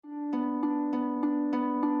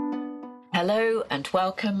Hello and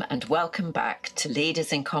welcome back to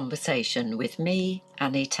Leaders in Conversation with me,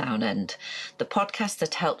 Annie Townend, the podcast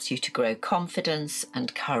that helps you to grow confidence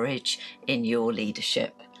and courage in your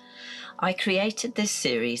leadership. I created this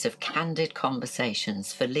series of candid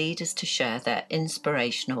conversations for leaders to share their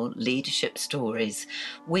inspirational leadership stories,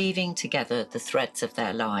 weaving together the threads of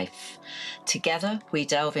their life. Together, we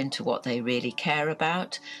delve into what they really care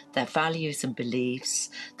about, their values and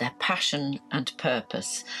beliefs, their passion and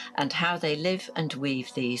purpose, and how they live and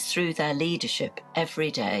weave these through their leadership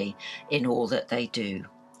every day in all that they do.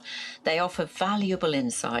 They offer valuable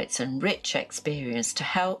insights and rich experience to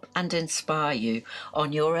help and inspire you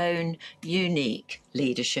on your own unique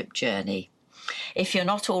leadership journey. If you're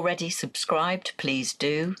not already subscribed, please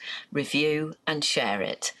do, review and share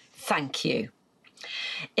it. Thank you.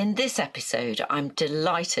 In this episode, I'm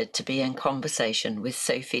delighted to be in conversation with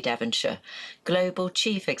Sophie Devonshire, Global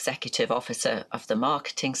Chief Executive Officer of the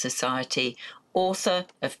Marketing Society, author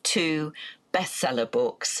of 2 bestseller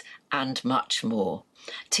books, and much more.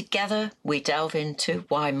 Together, we delve into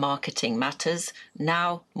why marketing matters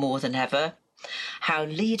now more than ever, how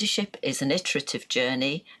leadership is an iterative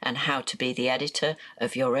journey and how to be the editor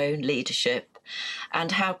of your own leadership,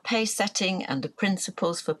 and how pace setting and the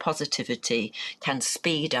principles for positivity can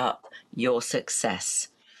speed up your success.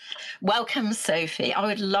 Welcome, Sophie. I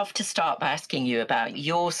would love to start by asking you about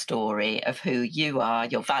your story of who you are,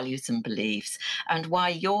 your values and beliefs, and why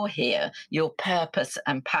you're here, your purpose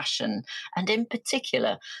and passion, and in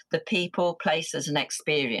particular, the people, places, and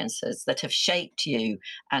experiences that have shaped you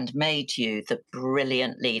and made you the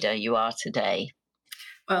brilliant leader you are today.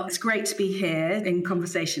 Well, it's great to be here in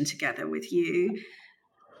conversation together with you.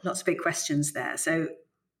 Lots of big questions there. So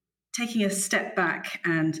taking a step back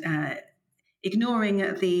and ignoring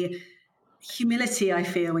the humility I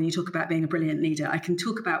feel when you talk about being a brilliant leader, I can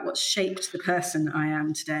talk about what shaped the person I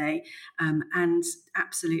am today, and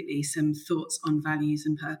absolutely some thoughts on values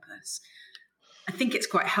and purpose. I think it's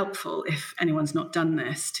quite helpful, if anyone's not done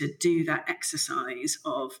this, to do that exercise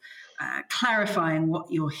of clarifying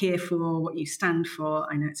what you're here for, what you stand for.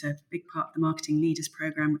 I know it's a big part of the Marketing Leaders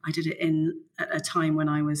Program. I did it at a time when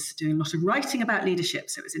I was doing a lot of writing about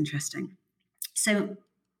leadership, so it was interesting. So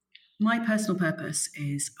my personal purpose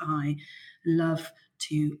is I love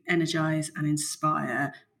to energize and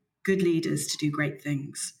inspire good leaders to do great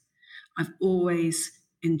things. I've always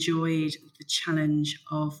enjoyed the challenge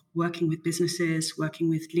of working with businesses, working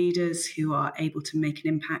with leaders who are able to make an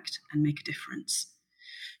impact and make a difference.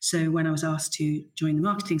 So when I was asked to join the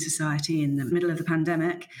Marketing Society in the middle of the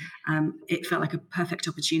pandemic, it felt like a perfect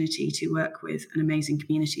opportunity to work with an amazing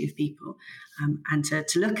community of people and to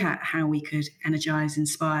look at how we could energize,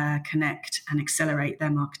 inspire, connect, and accelerate their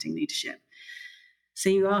marketing leadership. So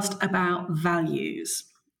you asked about values.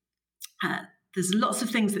 There's lots of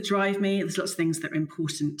things that drive me. There's lots of things that are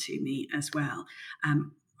important to me as well.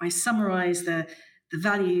 I summarize the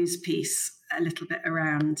values piece a little bit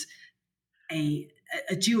around a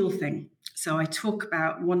dual thing. So I talk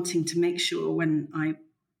about wanting to make sure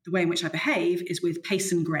the way in which I behave is with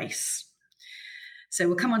pace and grace. So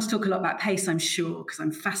we'll come on to talk a lot about pace, I'm sure, because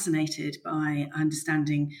I'm fascinated by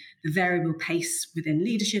understanding the variable pace within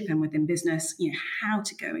leadership and within business, how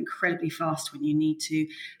to go incredibly fast when you need to,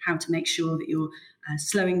 how to make sure that you're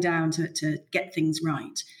slowing down to get things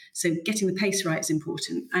right. So getting the pace right is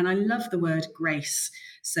important. And I love the word grace.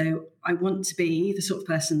 So I want to be the sort of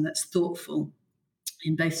person that's thoughtful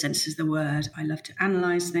in both senses of the word. I love to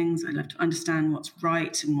analyze things. I love to understand what's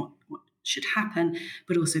right and what should happen,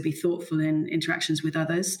 but also be thoughtful in interactions with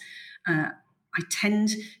others. I tend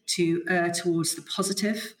to err towards the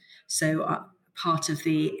positive. So part of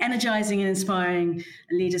the energizing and inspiring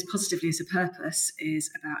leaders positively as a purpose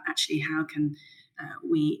is about actually how can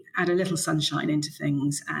we add a little sunshine into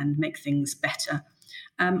things and make things better.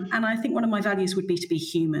 And I think one of my values would be to be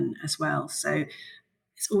human as well. So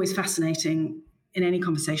it's always fascinating in any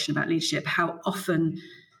conversation about leadership how often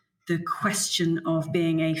the question of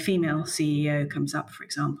being a female CEO comes up, for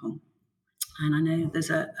example. And I know there's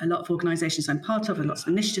a lot of organizations I'm part of and lots of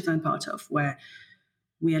initiatives I'm part of where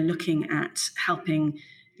we are looking at helping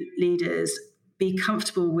leaders be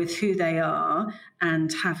comfortable with who they are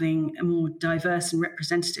and having a more diverse and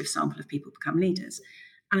representative sample of people become leaders.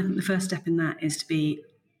 And I think the first step in that is to be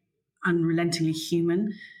unrelentingly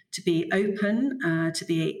human, to be open, to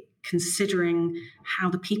be considering how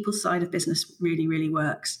the people side of business really, really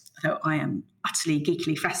works. Though I am utterly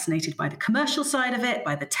geekily fascinated by the commercial side of it,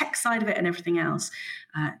 by the tech side of it and everything else,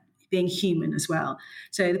 being human as well.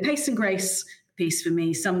 So the pace and grace piece for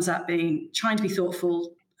me sums up being trying to be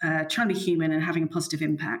thoughtful, trying to be human and having a positive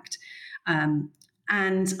impact. And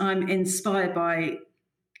I'm inspired by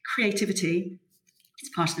creativity. It's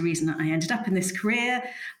part of the reason that I ended up in this career,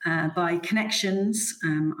 by connections.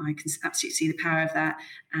 I can absolutely see the power of that.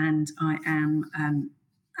 And I am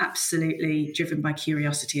absolutely driven by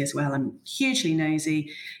curiosity as well. I'm hugely nosy,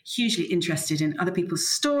 hugely interested in other people's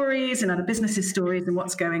stories and other businesses' stories and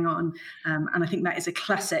what's going on. And I think that is a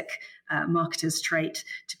classic marketer's trait,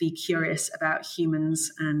 to be curious about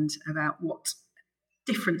humans and about what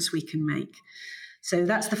difference we can make. So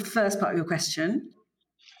that's the first part of your question.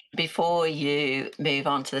 Before you move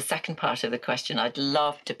on to the second part of the question, I'd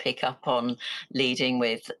love to pick up on leading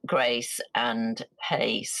with grace and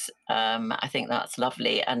pace. I think that's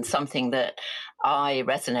lovely, and something that I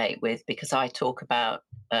resonate with, because I talk about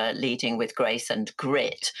leading with grace and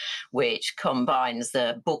grit, which combines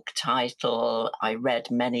the book title I read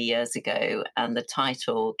many years ago, and the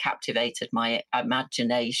title captivated my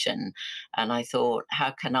imagination. And I thought,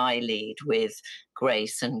 how can I lead with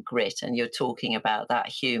grace and grit? And you're talking about that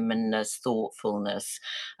humanness, thoughtfulness,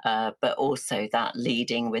 but also that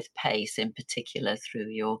leading with pace, in particular through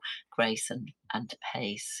your grace and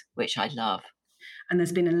pace, which I love. And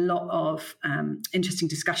there's been a lot of interesting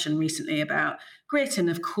discussion recently about grit and,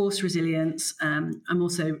 of course, resilience. I'm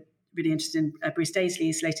also really interested in Bruce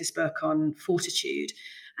Daisley's latest book on fortitude.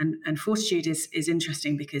 And fortitude is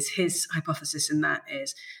interesting because his hypothesis in that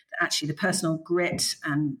is that actually the personal grit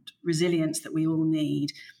and resilience that we all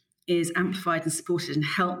need is amplified and supported and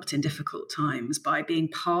helped in difficult times by being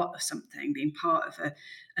part of something, being part of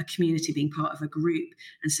a community, being part of a group.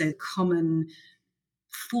 And so common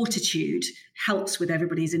fortitude helps with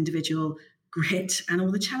everybody's individual grit and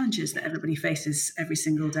all the challenges that everybody faces every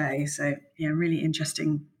single day. So, yeah, really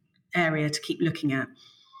interesting area to keep looking at.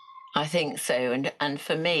 I think so. And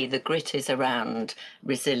for me, the grit is around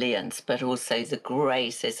resilience, but also the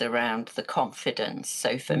grace is around the confidence.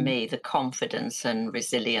 So for me, the confidence and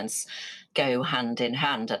resilience go hand in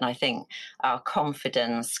hand. And I think our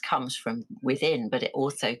confidence comes from within, but it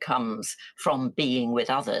also comes from being with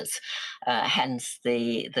others. Hence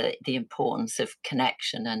the importance of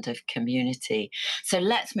connection and of community. So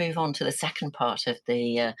let's move on to the second part of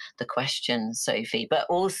the question, Sophie. But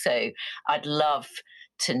also, I'd love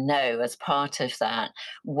to know, as part of that,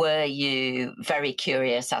 were you very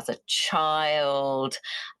curious as a child?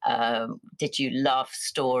 Did you love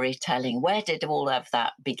storytelling? Where did all of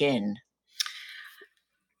that begin?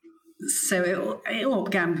 So it all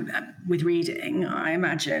began with reading, I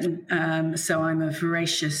imagine. So I'm a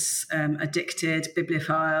voracious, addicted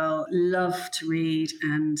bibliophile, love to read,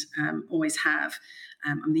 and always have.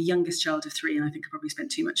 I'm the youngest child of three, and I think I probably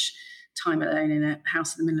spent too much time alone in a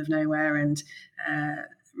house in the middle of nowhere, and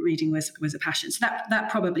reading was a passion. So that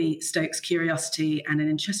probably stokes curiosity and an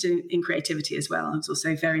interest in creativity as well. I was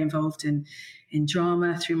also very involved in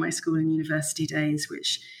drama through my school and university days,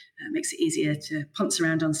 which makes it easier to ponce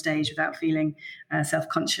around on stage without feeling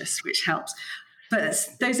self-conscious, which helps. But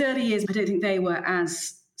those early years, I don't think they were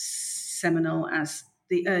as seminal as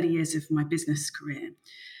the early years of my business career.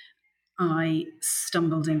 I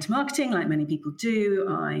stumbled into marketing like many people do.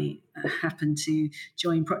 I happened to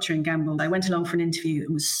join Procter & Gamble. I went along for an interview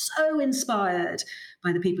and was so inspired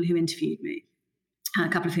by the people who interviewed me, a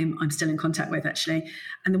couple of whom I'm still in contact with, actually,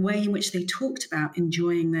 and the way in which they talked about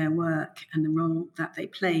enjoying their work and the role that they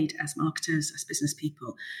played as marketers, as business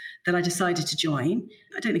people, that I decided to join.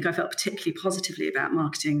 I don't think I felt particularly positively about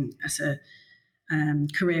marketing as a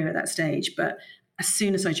career at that stage, but as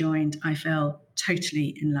soon as I joined, I fell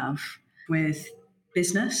totally in love with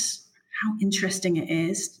business, how interesting it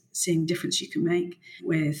is, seeing the difference you can make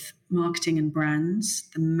with marketing and brands,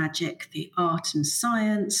 the magic, the art and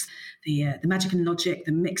science, the magic and logic,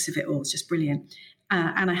 the mix of it all is just brilliant.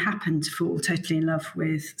 And I happened to fall totally in love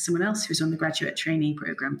with someone else who was on the graduate trainee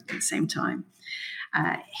program at the same time.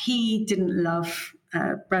 He didn't love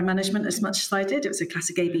brand management as much as I did. It was a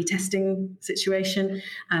classic A/B testing situation,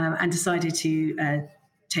 and decided to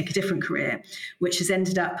take a different career, which has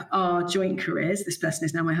ended up our joint careers. This person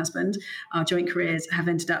is now my husband. Our joint careers have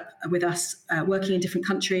ended up with us working in different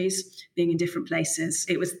countries, being in different places.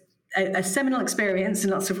 It was a seminal experience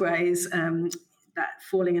in lots of ways, that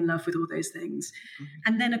falling in love with all those things. Mm-hmm.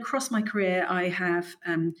 And then across my career, I have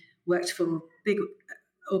worked for big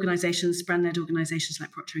organisations, brand-led organisations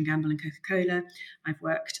like Procter & Gamble and Coca-Cola. I've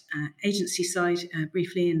worked agency side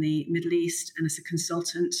briefly in the Middle East, and as a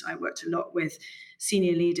consultant, I worked a lot with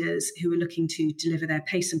senior leaders who were looking to deliver their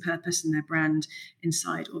pace and purpose and their brand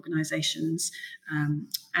inside organisations.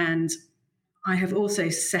 And I have also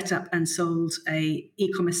set up and sold a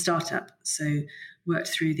e-commerce startup, so worked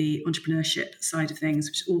through the entrepreneurship side of things,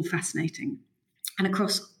 which is all fascinating. And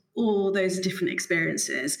across all those different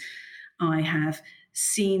experiences, I have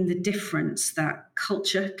seen the difference that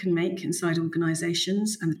culture can make inside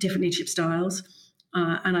organizations and the different leadership styles.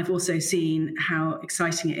 And I've also seen how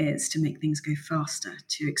exciting it is to make things go faster,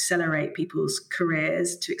 to accelerate people's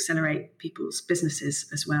careers, to accelerate people's businesses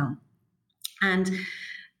as well. And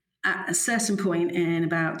at a certain point in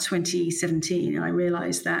about 2017, I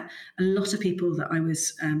realized that a lot of people that I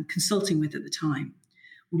was consulting with at the time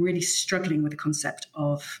were really struggling with the concept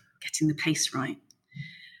of getting the pace right.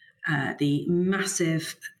 The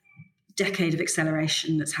massive decade of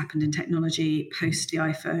acceleration that's happened in technology post the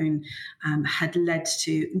iPhone had led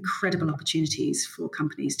to incredible opportunities for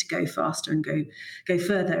companies to go faster and go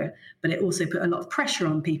further, but it also put a lot of pressure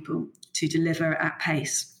on people to deliver at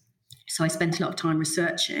pace. So I spent a lot of time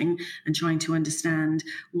researching and trying to understand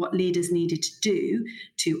what leaders needed to do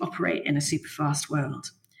to operate in a super fast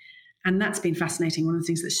world. And that's been fascinating. One of the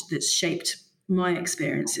things that's shaped my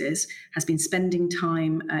experiences has been spending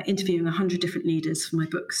time interviewing 100 different leaders for my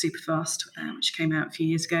book Superfast, which came out a few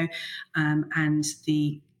years ago, and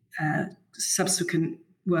the subsequent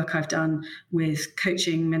work I've done with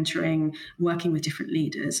coaching, mentoring, working with different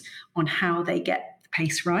leaders on how they get the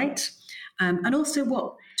pace right, and also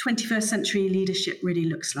what 21st century leadership really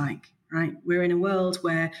looks like. Right? We're in a world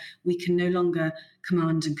where we can no longer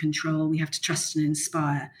command and control. We have to trust and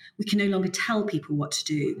inspire. We can no longer tell people what to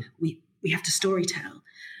do. We have to storytell.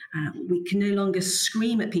 We can no longer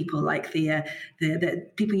scream at people like the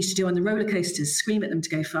people used to do on the roller coasters, scream at them to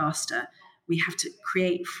go faster. We have to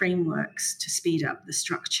create frameworks to speed up the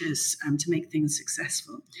structures to make things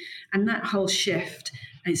successful. And that whole shift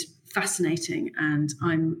is fascinating. And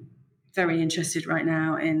I'm very interested right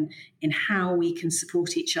now in how we can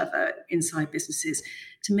support each other inside businesses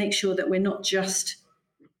to make sure that we're not just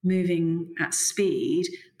moving at speed,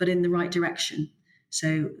 but in the right direction.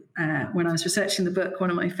 So when I was researching the book, one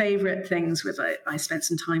of my favorite things was I spent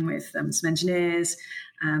some time with some engineers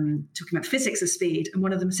talking about physics of speed. And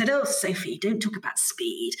one of them said, "Oh, Sophie, don't talk about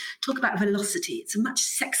speed. Talk about velocity. It's a much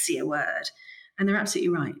sexier word." And they're absolutely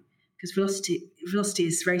right, because velocity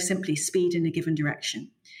is very simply speed in a given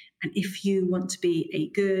direction. And if you want to be a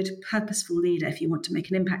good, purposeful leader, if you want to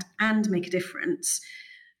make an impact and make a difference,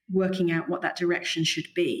 working out what that direction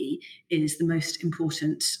should be is the most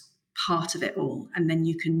important part of it all. And then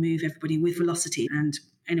you can move everybody with velocity and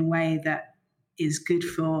in a way that is good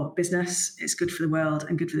for business, it's good for the world,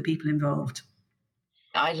 and good for the people involved.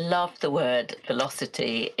 I love the word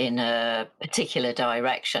velocity in a particular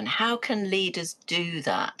direction. How can leaders do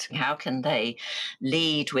that? How can they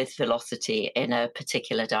lead with velocity in a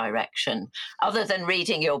particular direction? Other than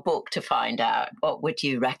reading your book to find out, what would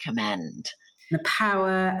you recommend? The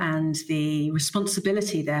power and the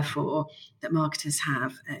responsibility, therefore, that marketers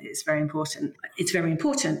have is very important. It's very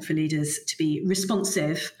important for leaders to be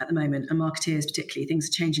responsive at the moment, and marketeers particularly. Things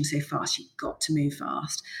are changing so fast, you've got to move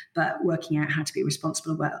fast, but working out how to be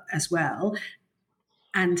responsible as well,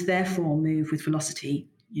 and therefore move with velocity,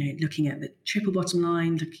 looking at the triple bottom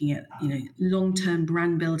line, looking at long-term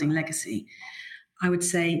brand building legacy. I would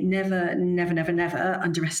say never, never, never, never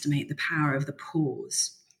underestimate the power of the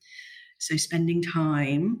pause. So spending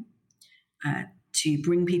time to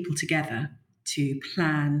bring people together, to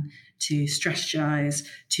plan, to strategize,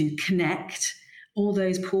 to connect, all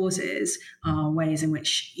those pauses are ways in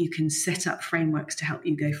which you can set up frameworks to help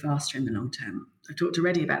you go faster in the long term. I've talked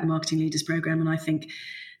already about the Marketing Leaders Program, and I think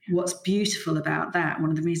what's beautiful about that, one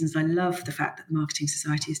of the reasons I love the fact that the Marketing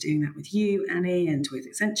Society is doing that with you, Annie, and with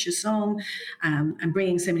Accenture Song, and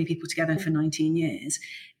bringing so many people together for 19 years,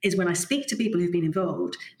 is when I speak to people who've been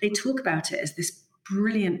involved, they talk about it as this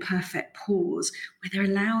brilliant, perfect pause where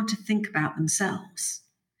they're allowed to think about themselves.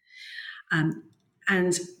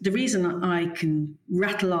 And the reason I can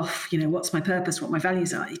rattle off, what's my purpose, what my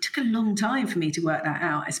values are, it took a long time for me to work that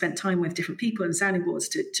out. I spent time with different people and sounding boards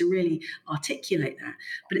to really articulate that.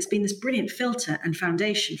 But it's been this brilliant filter and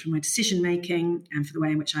foundation for my decision-making and for the way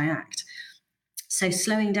in which I act. So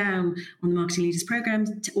slowing down on the Marketing Leaders Program,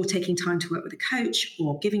 or taking time to work with a coach,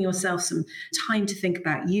 or giving yourself some time to think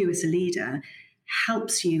about you as a leader,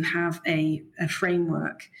 helps you have a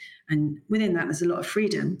framework. And within that, there's a lot of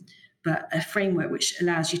freedom, but a framework which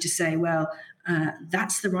allows you to say, well,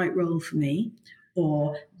 that's the right role for me,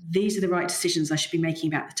 or these are the right decisions I should be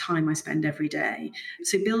making about the time I spend every day.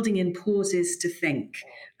 So building in pauses to think,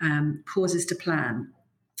 pauses to plan.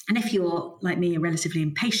 And if you're, like me, a relatively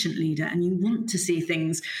impatient leader and you want to see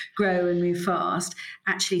things grow and move fast,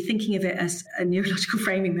 actually thinking of it as a neurological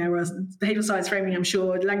framing there, or behavioral science framing, I'm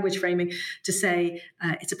sure, language framing, to say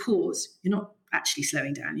it's a pause. You're not actually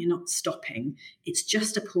slowing down. You're not stopping. It's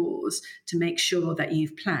just a pause to make sure that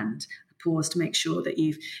you've planned, a pause to make sure that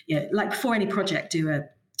you've, like before any project, do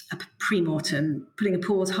a pre-mortem, putting a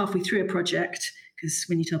pause halfway through a project, because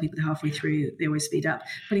when you tell people they're halfway through, they always speed up,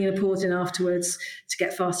 putting a pause in afterwards to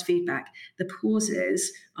get fast feedback. The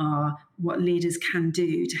pauses are what leaders can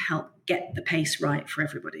do to help get the pace right for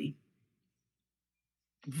everybody.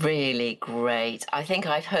 Really great. I think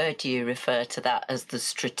I've heard you refer to that as the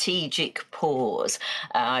strategic pause.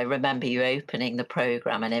 I remember you opening the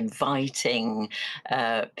programme and inviting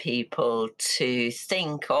people to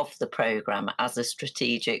think of the programme as a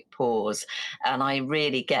strategic pause. And I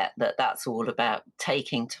really get that that's all about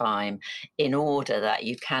taking time in order that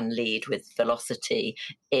you can lead with velocity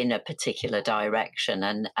in a particular direction,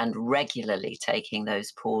 and regularly taking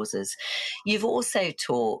those pauses. You've also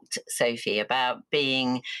talked, Sophie, about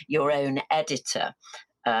being your own editor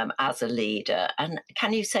as a leader. And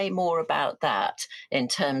can you say more about that in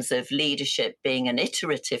terms of leadership being an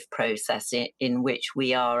iterative process in which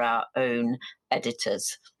we are our own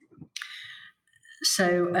editors?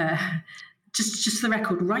 So just for the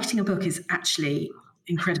record, writing a book is actually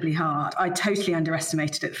incredibly hard. I totally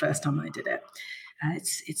underestimated it the first time I did it.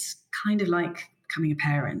 It's kind of like becoming a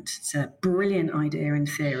parent. It's a brilliant idea in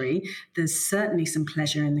theory. There's certainly some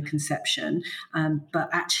pleasure in the conception, but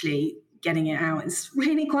actually getting it out is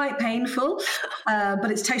really quite painful,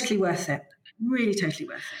 but it's totally worth it. Really totally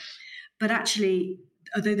worth it. But actually,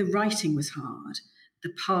 although the writing was hard,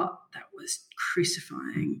 the part that was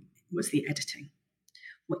crucifying was the editing.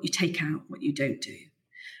 What you take out, what you don't do.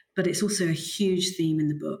 But it's also a huge theme in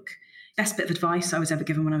the book. Best bit of advice I was ever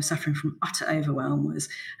given when I was suffering from utter overwhelm was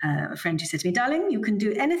a friend who said to me, "Darling, you can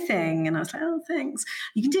do anything." And I was like, "Oh, thanks.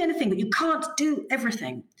 You can do anything, but you can't do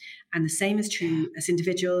everything." And the same is true as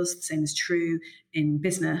individuals, the same is true in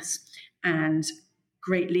business. And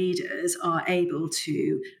great leaders are able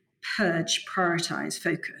to purge, prioritize,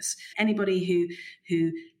 focus. Anybody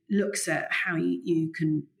who looks at how you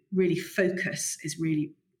can really focus is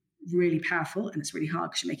really powerful, and it's really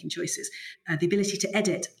hard because you're making choices. The ability to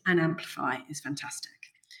edit and amplify is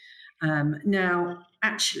fantastic. Now,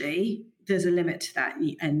 actually, there's a limit to that.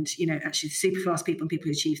 And, actually, super fast people and people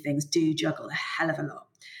who achieve things do juggle a hell of a lot.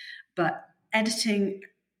 But editing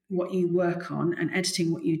what you work on and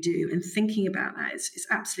editing what you do and thinking about that is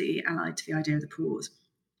absolutely allied to the idea of the pause.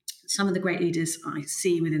 Some of the great leaders I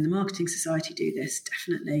see within the Marketing Society do this,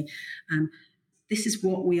 definitely. This is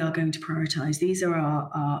what we are going to prioritize. These are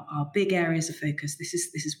our big areas of focus. This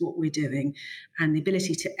is what we're doing. And the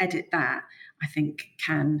ability to edit that, I think,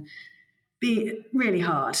 can be really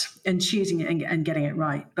hard, and choosing it and getting it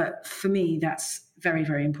right. But for me, that's very,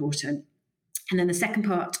 very important. And then the second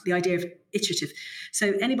part, the idea of iterative.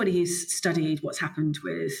 So anybody who's studied what's happened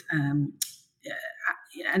with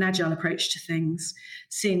an agile approach to things,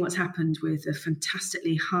 seeing what's happened with the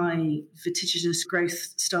fantastically high vertiginous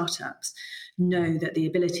growth startups, know that the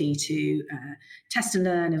ability to test and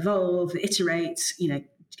learn, evolve, iterate,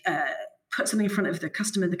 put something in front of the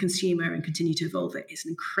customer, the consumer, and continue to evolve it is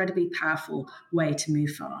an incredibly powerful way to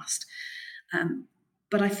move fast.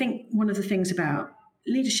 But I think one of the things about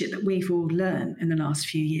leadership that we've all learned in the last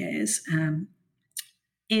few years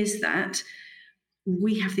is that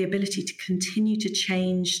we have the ability to continue to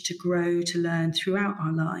change, to grow, to learn throughout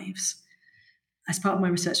our lives. As part of my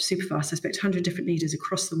research for Superfast, I spoke to 100 different leaders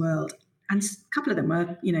across the world. And a couple of them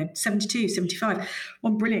were, 72, 75.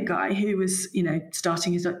 One brilliant guy who was,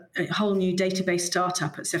 starting his a whole new database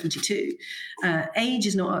startup at 72. Age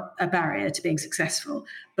is not a barrier to being successful,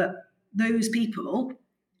 but those people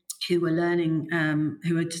who were learning,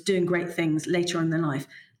 who were just doing great things later on in their life,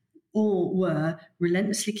 all were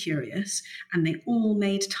relentlessly curious, and they all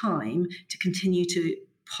made time to continue to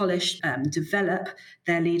polish, develop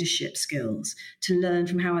their leadership skills, to learn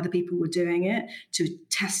from how other people were doing it, to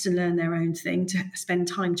test and learn their own thing, to spend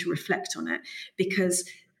time to reflect on it. Because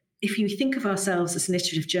if you think of ourselves as an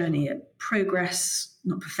iterative journey, progress,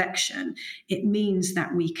 not perfection, it means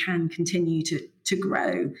that we can continue to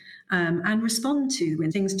grow and respond to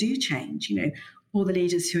when things do change. All the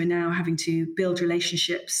leaders who are now having to build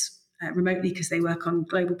relationships remotely because they work on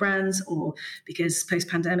global brands, or because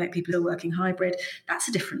post-pandemic people are working hybrid, that's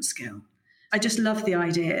a different skill. I just love the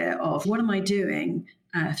idea of what am I doing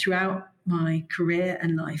throughout my career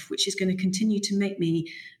and life, which is going to continue to make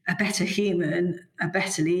me a better human, a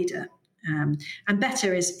better leader. And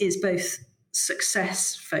better is both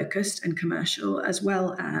success focused and commercial, as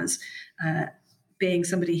well as being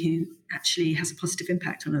somebody who actually has a positive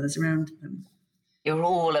impact on others around them. You're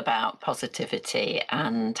all about positivity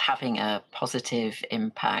and having a positive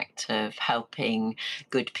impact of helping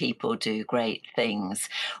good people do great things.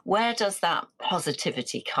 Where does that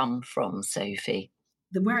positivity come from, Sophie?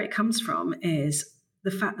 Where it comes from is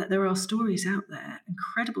the fact that there are stories out there,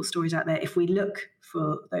 incredible stories out there, if we look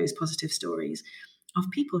for those positive stories of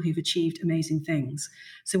people who've achieved amazing things.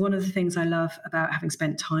 So one of the things I love about having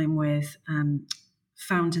spent time with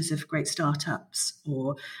founders of great startups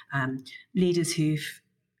or leaders who've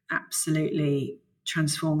absolutely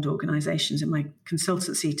transformed organizations in my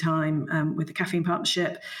consultancy time with the Caffeine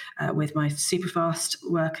Partnership, with my super fast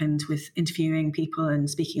work and with interviewing people and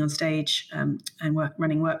speaking on stage and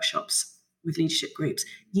running workshops with leadership groups.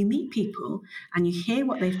 You meet people and you hear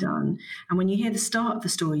what they've done. And when you hear the start of the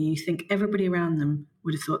story, you think everybody around them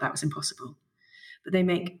would have thought that was impossible. But they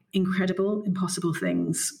make incredible, impossible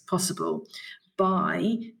things possible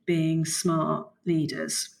by being smart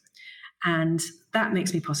leaders. And that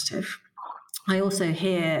makes me positive. I also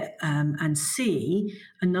hear and see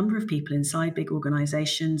a number of people inside big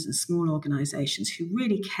organizations and small organizations who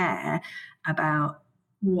really care about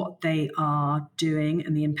what they are doing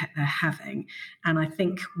and the impact they're having. And I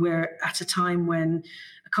think we're at a time when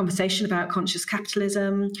a conversation about conscious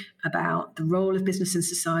capitalism, about the role of business in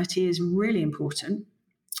society is really important.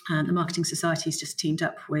 The Marketing Society has just teamed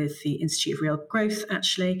up with the Institute of Real Growth,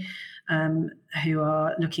 actually, who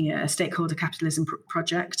are looking at a stakeholder capitalism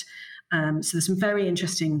project. So there's some very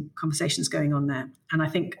interesting conversations going on there. And I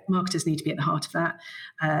think marketers need to be at the heart of that.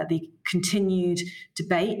 The continued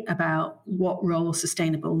debate about what role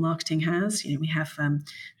sustainable marketing has. We have a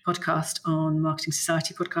podcast on Marketing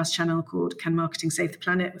Society podcast channel called Can Marketing Save the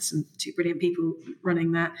Planet, with some two brilliant people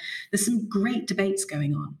running that. There's some great debates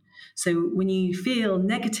going on. So when you feel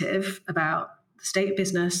negative about the state of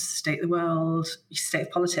business, state of the world, state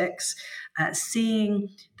of politics, seeing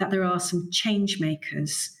that there are some change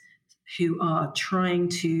makers who are trying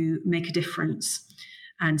to make a difference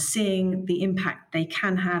and seeing the impact they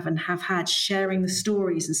can have and have had, sharing the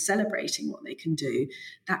stories and celebrating what they can do,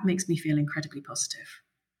 that makes me feel incredibly positive.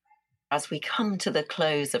 As we come to the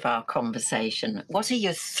close of our conversation, what are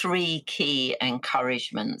your 3 key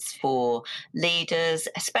encouragements for leaders,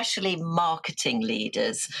 especially marketing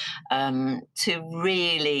leaders, to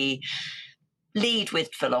really lead with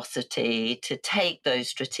velocity, to take those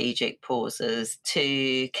strategic pauses,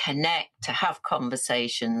 to connect, to have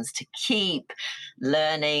conversations, to keep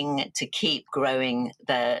learning, to keep growing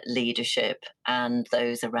their leadership and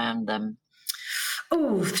those around them?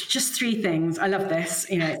 Oh, just 3 things. I love this.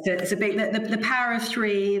 It's a big, the power of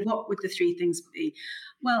 3. What would the 3 things be?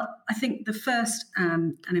 Well, I think the first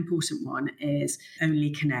and important one is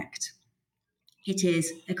only connect. It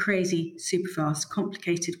is a crazy, super fast,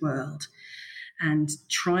 complicated world. And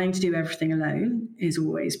trying to do everything alone is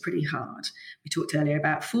always pretty hard. We talked earlier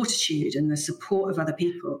about fortitude and the support of other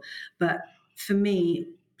people. But for me,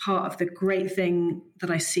 part of the great thing that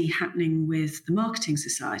I see happening with the Marketing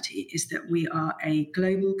Society is that we are a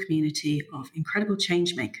global community of incredible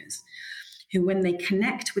change makers who, when they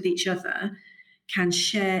connect with each other, can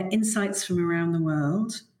share insights from around the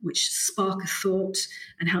world, which spark a thought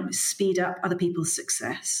and help speed up other people's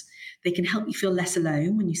success. They can help you feel less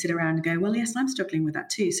alone when you sit around and go, well, yes, I'm struggling with that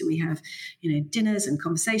too. So we have, dinners and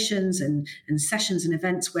conversations and sessions and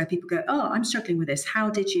events where people go, oh, I'm struggling with this. How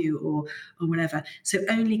did you? Or whatever. So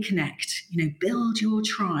only connect, build your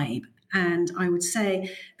tribe. And I would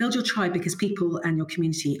say build your tribe because people and your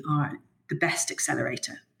community are the best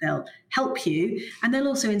accelerator. They'll help you and they'll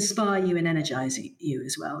also inspire you and energize you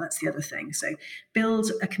as well. That's the other thing. So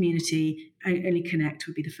build a community, only connect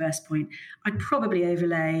would be the first point. I'd probably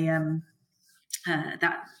overlay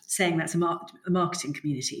that saying that's a marketing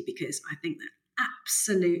community, because I think that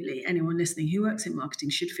absolutely anyone listening who works in marketing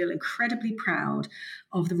should feel incredibly proud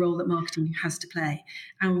of the role that marketing has to play.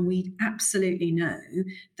 And we absolutely know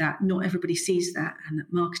that not everybody sees that, and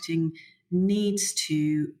that marketing needs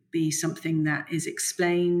to be something that is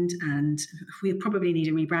explained, and we probably need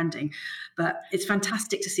a rebranding. But it's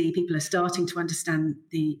fantastic to see people are starting to understand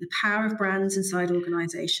the power of brands inside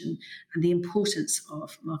organization and the importance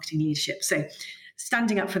of marketing leadership. So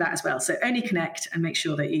standing up for that as well. So only connect and make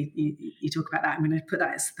sure that you talk about that. I'm going to put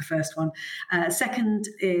that as the first one. Second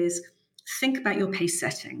is think about your pace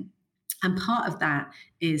setting. And part of that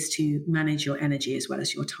is to manage your energy as well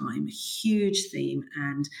as your time. A huge theme.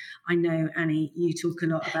 And I know, Annie, you talk a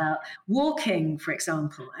lot about walking, for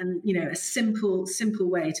example. And, a simple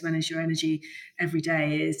way to manage your energy every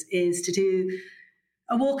day is to do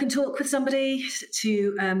a walk and talk with somebody,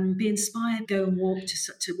 to be inspired, go and walk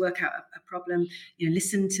to work out a problem.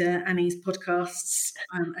 Listen to Annie's podcasts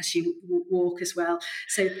as you walk as well.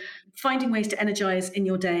 So finding ways to energize in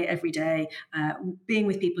your day every day, being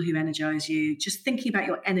with people who energize you, just thinking about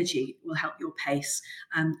your energy will help your pace,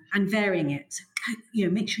 and varying it. So,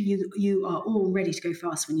 make sure you are all ready to go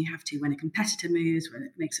fast when you have to, when a competitor moves, when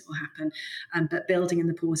it makes it all happen, but building in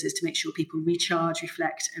the pauses to make sure people recharge,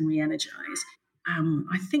 reflect, and re-energize.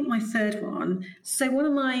 I think my third one. So one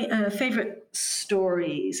of my favorite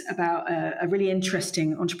stories about a really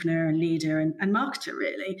interesting entrepreneur and leader and marketer,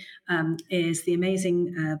 really, is the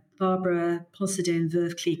amazing Barbara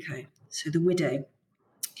Ponsedin-Verve Clicquot, so the widow,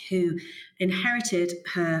 who inherited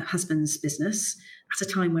her husband's business at a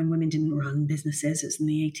time when women didn't run businesses. It's in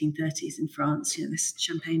the 1830s in France, this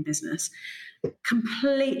champagne business.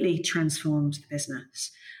 Completely transformed the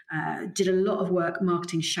business. Did a lot of work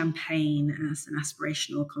marketing champagne as an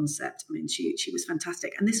aspirational concept. I mean, she was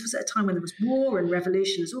fantastic. And this was at a time when there was war and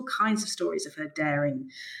revolution. There's all kinds of stories of her daring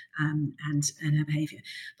and her behaviour.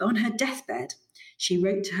 But on her deathbed, she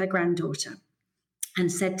wrote to her granddaughter and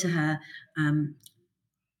said to her,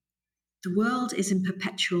 the world is in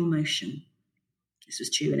perpetual motion. This was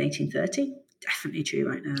true in 1830, definitely true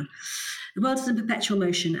right now. The world is in perpetual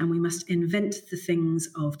motion, and we must invent the things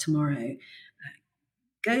of tomorrow.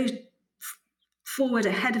 Go forward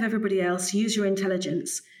ahead of everybody else, use your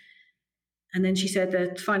intelligence. And then she said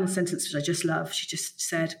the final sentence, which I just love. She just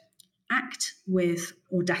said, act with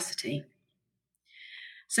audacity.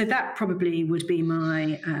 So that probably would be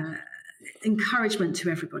my encouragement to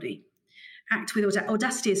everybody. Act with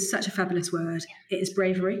audacity is such a fabulous word. It is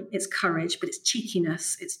bravery, it's courage, but it's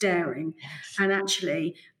cheekiness, it's daring. Yes. And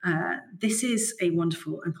actually, this is a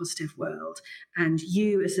wonderful and positive world. And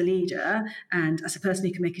you as a leader and as a person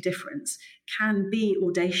who can make a difference can be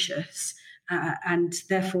audacious and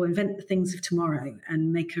therefore invent the things of tomorrow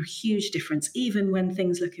and make a huge difference, even when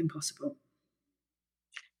things look impossible.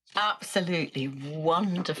 Absolutely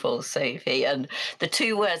wonderful, Sophie. And the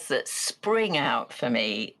two words that spring out for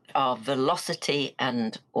me are velocity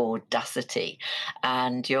and audacity,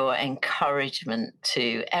 and your encouragement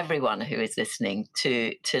to everyone who is listening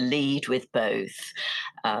to lead with both.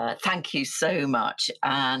 Thank you so much.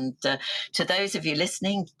 And to those of you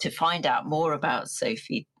listening, to find out more about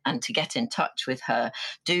Sophie and to get in touch with her,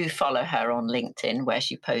 do follow her on LinkedIn, where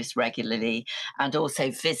she posts regularly, and also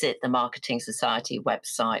visit the Marketing Society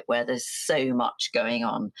website, where there's so much going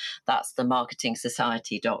on. That's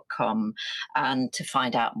themarketingsociety.com, and to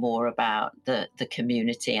find out more about the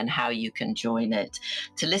community and how you can join it.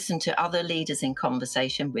 To listen to other leaders in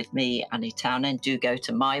conversation with me, Annie Townend, do go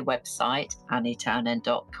to my website,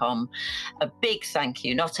 annietownend.com. A big thank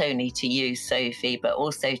you not only to you, Sophie, but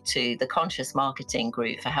also to the Conscious Marketing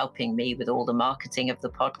Group for helping me with all the marketing of the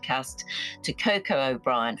podcast, to Coco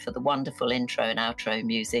O'Brien for the wonderful intro and outro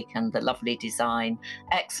music and the lovely design,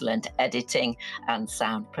 excellent editing and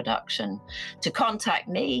sound production. To contact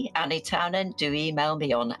me, Annie Townend, do email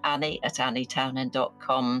me on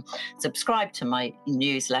annie@annietownend.com. Subscribe to my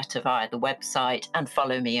newsletter via the website and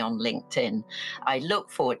follow me on LinkedIn. I look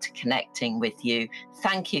forward to connecting with you.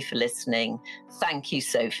 Thank you for listening. Thank you,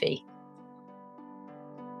 Sophie.